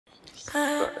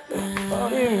What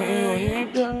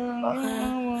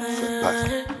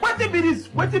be this?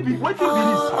 What be this?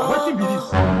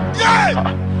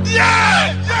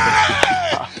 Yeah!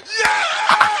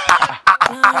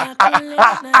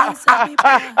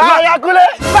 Kunle!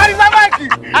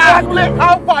 Kunle,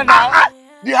 how far now?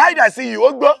 The hide I see you,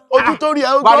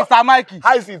 tutorial. Barrister Mikey.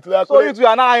 How is it? So you two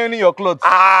are now ironing your clothes.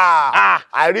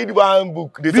 I read one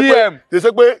book. They say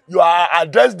you are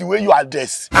addressed the way you are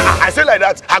dressed. I say like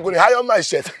that, I'm going to hire my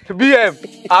shirt.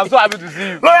 BM, I'm so happy to see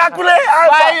you. Lawyer Kunle,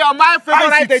 my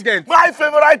favorite agent. My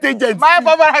favorite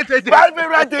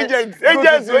agent.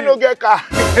 Agents when you get car.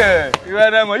 You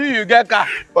get car.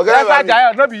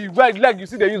 Not be like you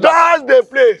see the user. That's the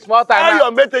play. Small time. All your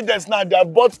mate agents now, they are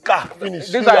bought car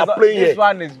finished. This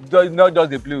one is not just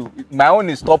the play. My own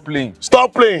is stop playing.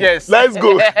 Stop playing. Yes. Let's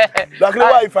go. Like what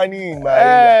are you finding in my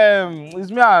area? It's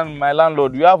me and my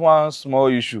landlord. We have one small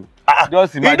issue.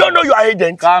 Just imagine. You don't know your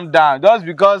agent? Calm down. Just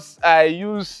because I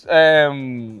use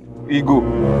Digo,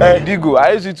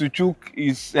 I use it to choke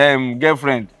his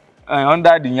girlfriend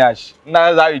under the yash.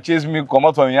 That's how he chased me come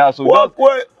out from here. So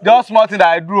just small thing that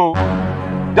I do.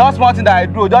 Just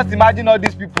imagine all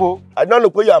these people. I don't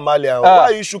look where you are Malian. Why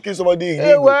are you shooking somebody?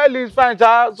 Well, it's fine,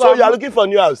 child. So you are looking for a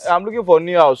new house? I'm looking for a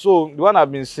new house. So the one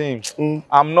I've been seeing,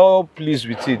 I'm not pleased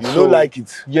with it. You don't like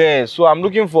it? Yeah, so I'm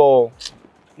looking for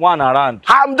one around.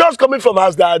 I'm just coming from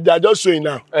house that they are just showing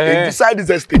now. Inside this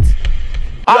estate.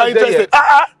 You are interested?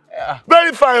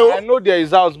 Very fine. I know there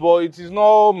is house, but it is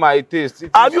not my taste.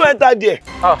 Have you entered there?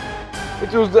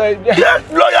 It was Lawyer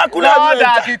Kunle. No,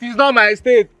 that it is not my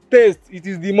taste. It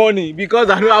is the money because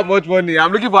I don't have much money. I'm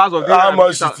looking for house of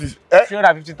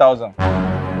 350,000.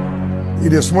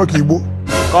 It is smoky, Igbo.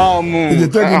 Come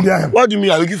on. What do you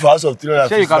mean? You're looking for house of 350,000?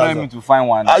 Sure, you can help me to find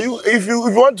one. Are you? If you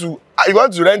want to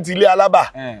rent Ile Alaba,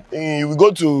 you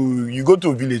go to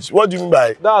a village. What do you mean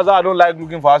by? That's how I don't like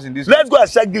looking for house in this. Let's go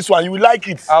and check this one. You will like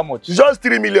it. How much? It's just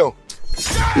 3 million.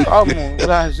 How much?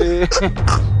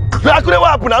 What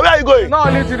happened? Where are you going? No,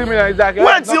 only 3 million exactly.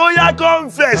 Wait till you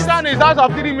come first. This one is house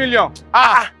of 3 million.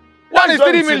 One is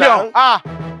 3 million.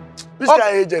 Which kind of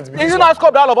agent? Is it not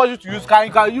scope that all of us used to use? Can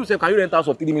you rent house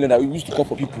of 3 million that we used to call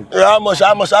for people? How much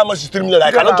is 3 million?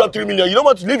 I cannot drop 3 million. You don't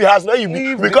want to leave your house now.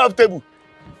 You be comfortable.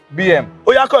 BM.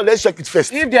 Come, let's check it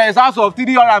first. If there is house of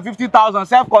 350,000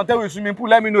 self-contained with swimming pool,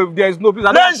 let me know if there is no place.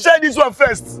 Let's check this one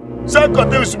first.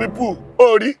 Self-contained with swimming pool.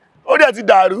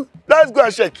 Let's go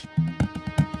and check.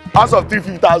 House of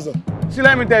 350,000. See,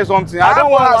 let me tell you something. I don't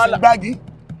want to baggy.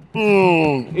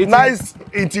 It's nice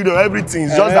interior, everything.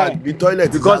 It's just that the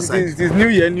toilet because is outside. It is new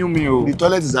year, new me. The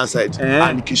toilet is outside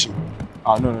and the kitchen.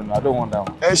 No, I don't want that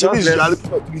one.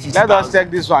 Let us check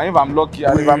this one if I'm lucky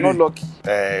and if I'm not lucky.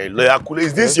 Lawyer Kunle,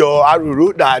 is this your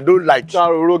Aruro that I don't like?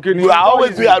 You are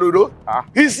always doing Aruro.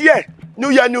 He's here. New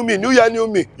year, new me. You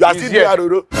are still doing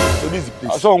Aruro. So this is the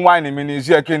place. So why in is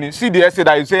here, Kenny? See the essay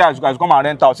that you say I should come and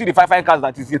rent out. See the 5 cars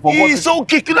that is here for He's so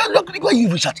kick. Look, why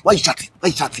you chatting? Why you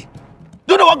chatting?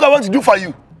 Do you know what God wants to do for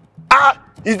you?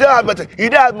 Is there matter?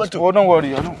 Oh, don't worry.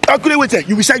 Kunle, wait here.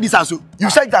 You will check this house. You will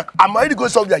check that. I'm already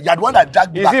going somewhere. You are the one that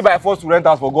dragged me back. Is it by force to rent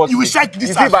house for God's sake? You will check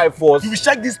this house. Is it by force? You will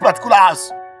check this particular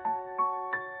house.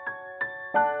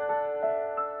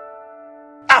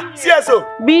 CSO.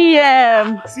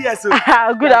 BM. CSO.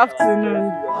 Good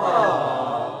afternoon.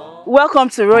 Welcome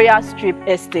to Royal Strip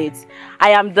Estate. I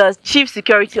am the Chief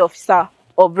Security Officer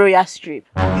of Royal Strip.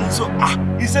 So,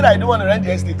 he said I don't want to rent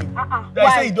the estate.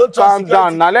 I say you don't trust calm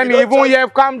down now. Let me even hear.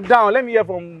 Calm down. Let me hear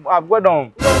from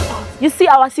Abgodon. You see,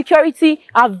 our security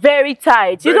are very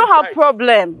tight. You don't have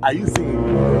problem. Are you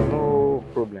saying? No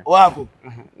problem. What happened?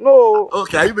 No.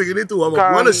 Okay, are you beginning to warm up?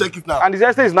 You want to check it now? And the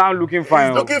estate is now looking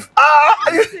fine. Looking.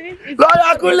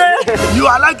 Lawyer Kunle, you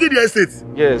are liking the estate?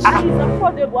 Yes. It's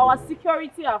affordable. Our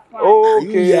security are fine.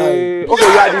 Okay. You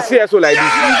are the CSO like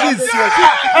this.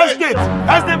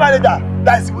 Estate manager.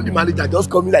 That's even the manager. Just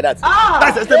call me like that.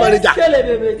 That's estate manager.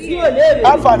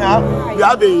 Alpha now, you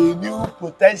have a new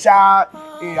potential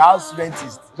house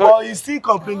rentist. But you still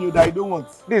complain that you don't want.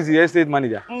 This is the estate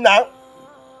manager. Now.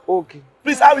 Okay.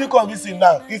 Please, how will you convince him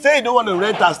now? He said he don't want to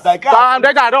rent house. Like, I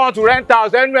don't want to rent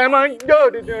house. Why does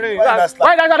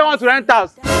I don't want to rent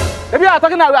house? Maybe I'm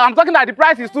talking that the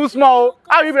price is too small.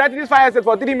 How you be renting this fire estate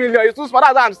for 3 million? It's too small.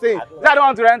 That's what I'm saying. I don't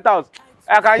want to rent house.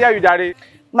 I can hear you, Daddy.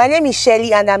 My name is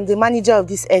Shelley and I'm the manager of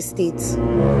this estate.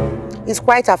 It's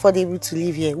quite affordable to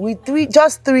live here. With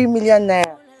just 3 million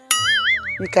naira,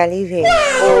 we can live here.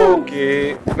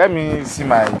 Okay. Let me see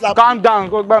my... Calm down.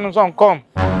 Go back on some. Come.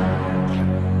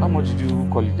 How much did you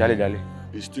call it? Jale?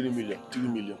 It's 3 million. 3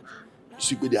 million. You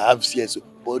see, they have CSO,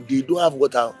 but they don't have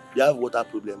water. They have water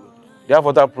problem. They have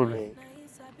water problem.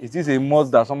 Is this a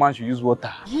must that someone should use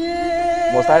water?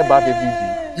 Yeah. Must I bath every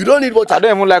day? You don't need water. I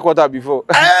don't even like water before.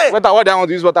 Hey! What do I want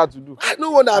to use water to do? I know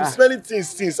what I'm smelling things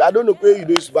since. I don't know where you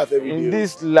don't use bath every day. In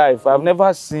this life, I've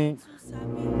never seen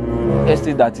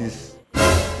estate that is.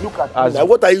 Look at me. Like,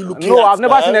 what are you looking at? No, I've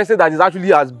never seen estate that is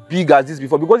actually as big as this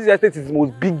before, because this estate is the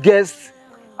most biggest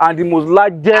and the most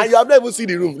largest. And you have not even seen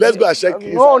the room. Let's go and check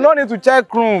it. No, no need to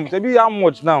check room. Maybe how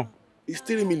much now? It's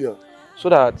 3 million. So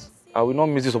that I will not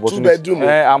miss this opportunity. 2 bedroom.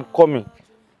 I'm coming.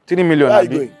 3 million. Where are you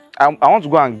going? I want to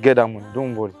go and get that money.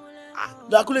 Don't worry.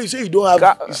 Nakule, you say you don't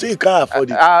have. You say you can't afford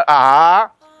it.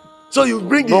 So you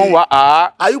bring it.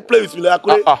 Are you playing with me,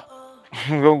 Nakule?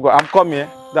 Don't go. I'm coming.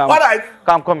 All right.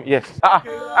 I'm coming. Yes.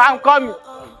 I'm coming.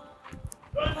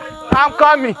 I'm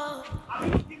coming.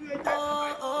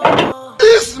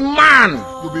 This man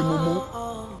will be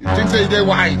mumu. You think say they're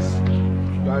wise?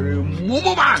 You are a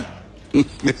mumu man.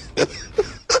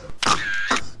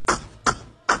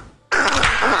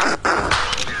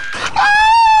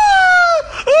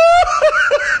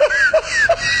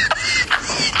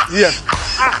 Yes.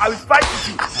 I will fight with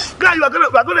you. Now we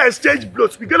are gonna exchange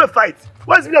blows. We're gonna fight.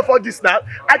 What's the for this now?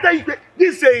 I tell you,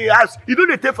 this house, you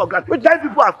don't take for granted. Which time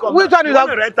people have come? Which one is that?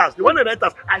 They want to rent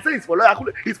us. I say it's for lawyer.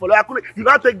 It's for lawyer. You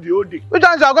now take the whole day. Which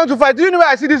times you are going to fight? Do you know where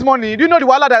I see this money? Do you know the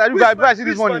wallet that I do where I see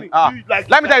this money?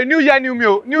 Let me tell you, new year, new me.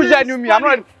 New year, new me. I'm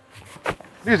not.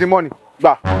 This is the money.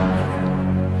 Bah.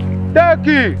 Take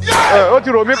it. What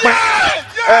you make me?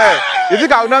 You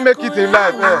think I will not make it in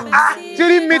life?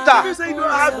 3 meter.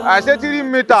 I said 3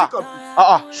 meter.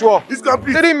 Sure. This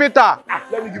complete. 3 meter.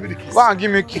 Let me give you the keys. Go and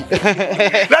give me key.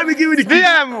 Let me give you the keys.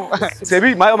 DM.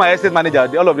 Sebi, my estate manager,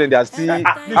 all of them, they are still.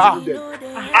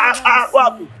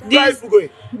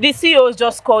 The CEO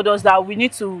just called us that we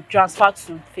need to transfer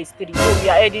to phase 3. So we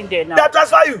are heading there now. That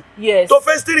transfer you? Yes. To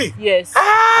phase 3? Yes. You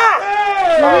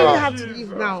really have to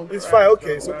leave now. It's fine,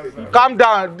 okay, it's okay. Calm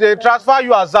down. They transfer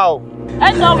you as well.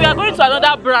 And now we are going to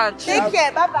another branch. Take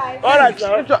care. Bye-bye. All right,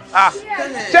 now.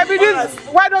 Sebi, this,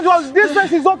 why don't you, this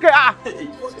place is okay.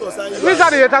 This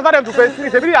are they transfer them to phase 3.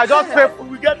 Sebi, I just pay.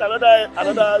 We get another.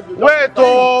 Wait,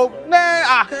 come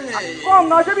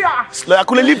now, Sebi. I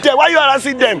couldn't leave there. Why you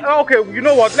harassing them? Okay, you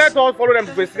know what? Let us follow them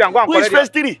to phase 3 and go and Which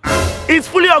collect phase 3? It's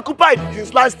fully occupied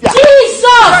since last year.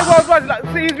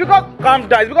 See, it's because calm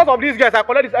down. It's because of these guys. I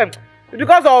collect this. It's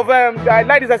because of I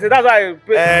like this estate. That's why I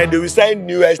pay. They will sign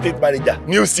new estate manager,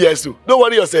 new CSO. Don't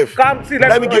worry yourself. Come see.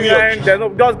 Let me give you.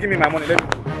 Just give me my money. Let me.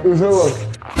 If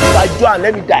I do and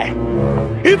let me die.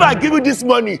 If I give you this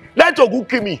money, let Ogu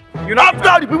kill me. You know, after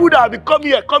all the people that have been come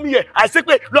here, I say,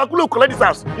 wait, look, collect this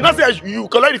house. You know, say you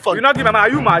collect the fund. You not give me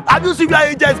money. Are you mad? Have you seen where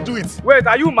agents do it? Wait,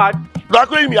 are you mad? Look,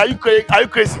 me, are you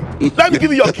crazy? Let me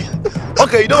give you your key.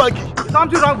 Okay, you don't want key.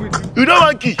 Something wrong with you. You don't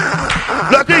want key.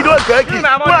 Look, you don't want key. Give me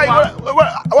my money.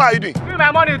 What are you doing? Give me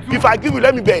my money too. If I give you,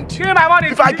 let me bend. Give me my money.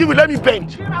 If I give you, let me bend.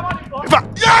 Give me my money.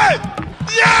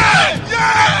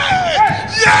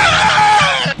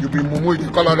 You be mumu, you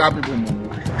call other people mumu.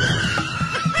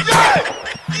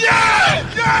 Yeah!